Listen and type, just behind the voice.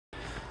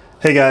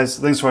Hey guys,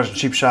 thanks for watching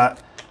Cheap Shot.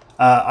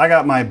 I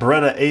got my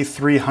Beretta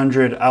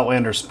A300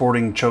 Outlander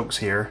Sporting chokes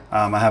here.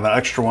 I have an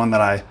extra one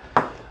that I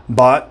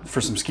bought for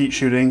some skeet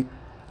shooting.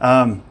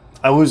 I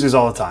lose these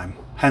all the time,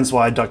 hence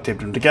why I duct taped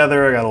them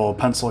together. I got a little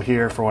pencil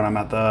here for when I'm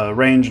at the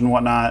range and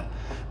whatnot,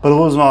 but I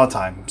lose them all the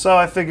time. So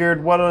I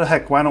figured, what the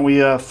heck, why don't we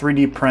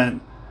 3D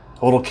print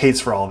a little case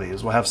for all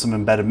these? We'll have some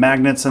embedded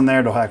magnets in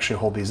there to actually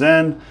hold these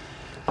in.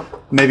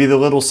 Maybe the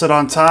lid will sit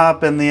on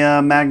top and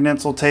the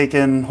magnets will take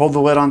and hold the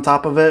lid on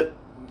top of it.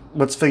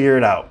 Let's figure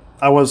it out.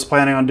 I was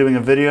planning on doing a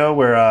video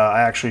where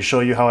I actually show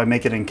you how I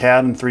make it in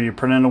CAD and 3D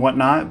print and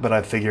whatnot, but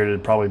I figured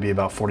it'd probably be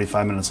about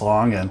 45 minutes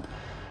long and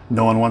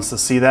no one wants to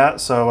see that,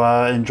 so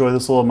enjoy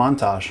this little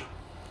montage.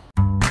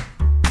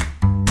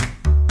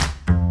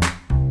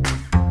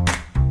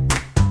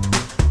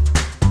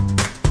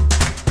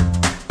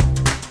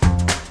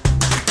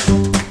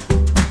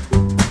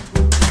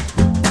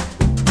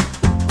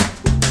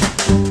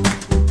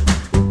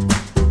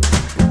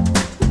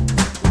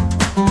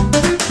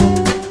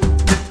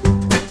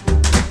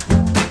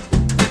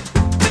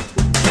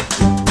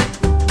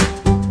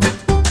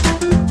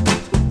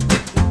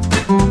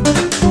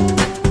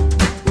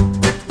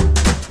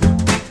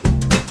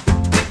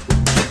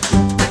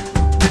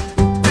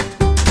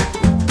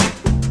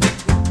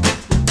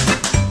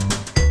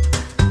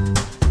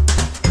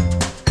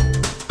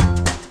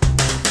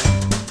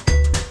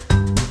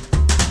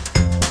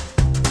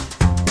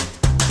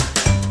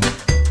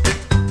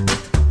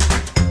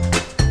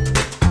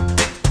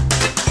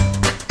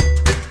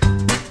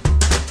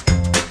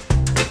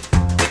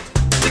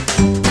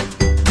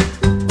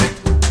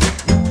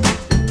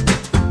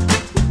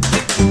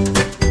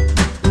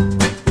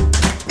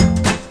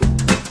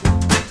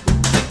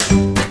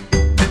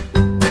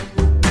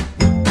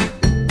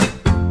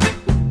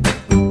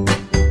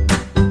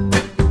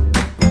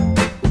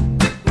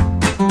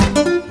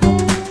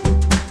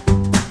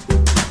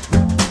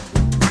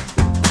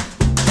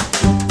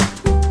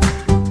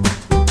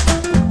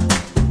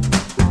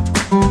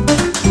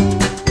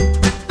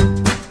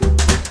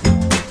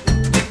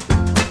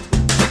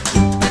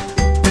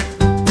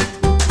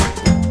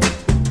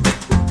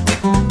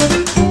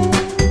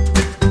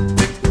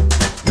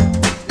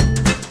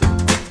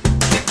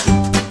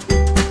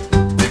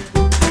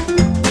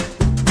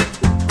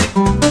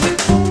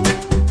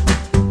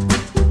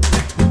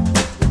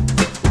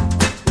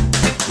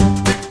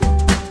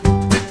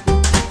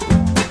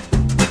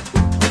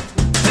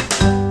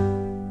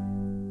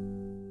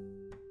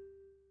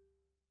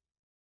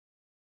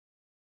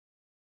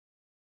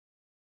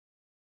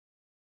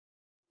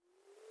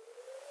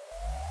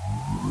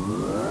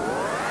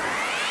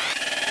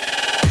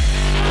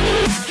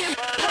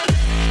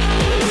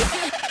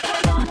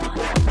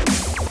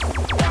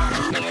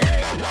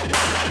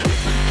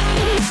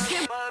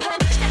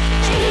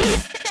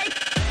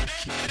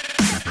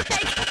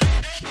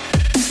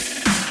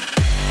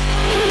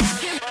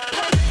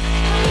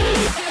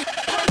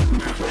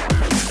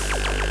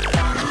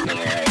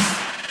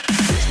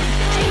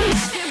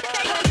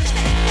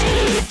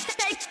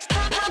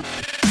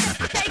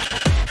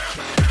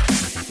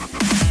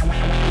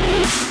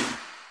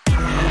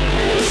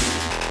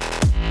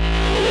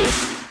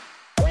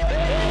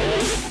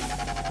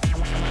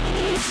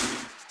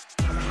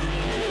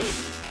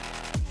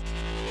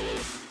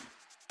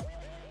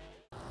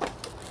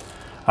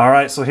 All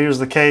right, so here's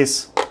the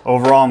case.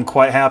 Overall, I'm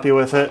quite happy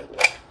with it.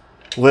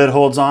 Lid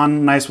holds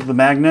on nice with the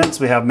magnets.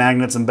 We have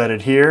magnets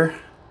embedded here,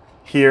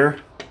 here,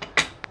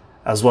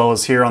 as well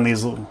as here on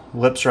these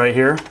lips right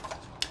here.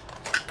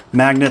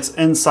 Magnets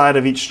inside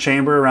of each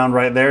chamber around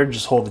right there,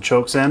 just hold the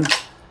chokes in.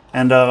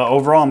 And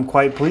overall, I'm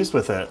quite pleased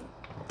with it.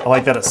 I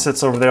like that it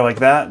sits over there like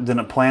that.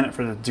 Didn't plan it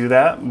for it to do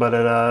that, but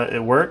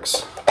it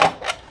works.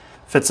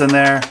 Fits in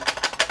there,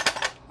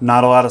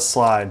 not a lot of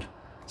slide.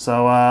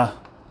 So,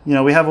 you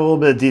know, we have a little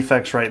bit of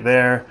defects right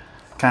there,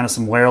 kind of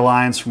some wear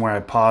lines from where I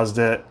paused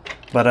it,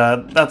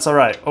 but that's all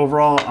right.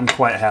 Overall, I'm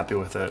quite happy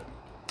with it.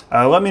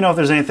 Let me know if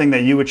there's anything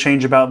that you would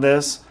change about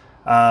this.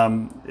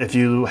 If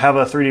you have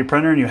a 3D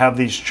printer and you have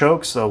these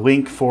chokes, a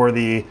link for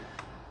the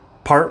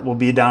part will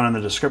be down in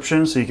the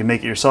description, so you can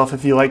make it yourself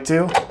if you like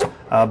to.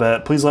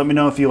 But please let me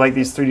know if you like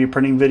these 3D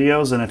printing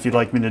videos and if you'd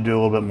like me to do a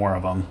little bit more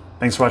of them.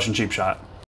 Thanks for watching Cheap Shot.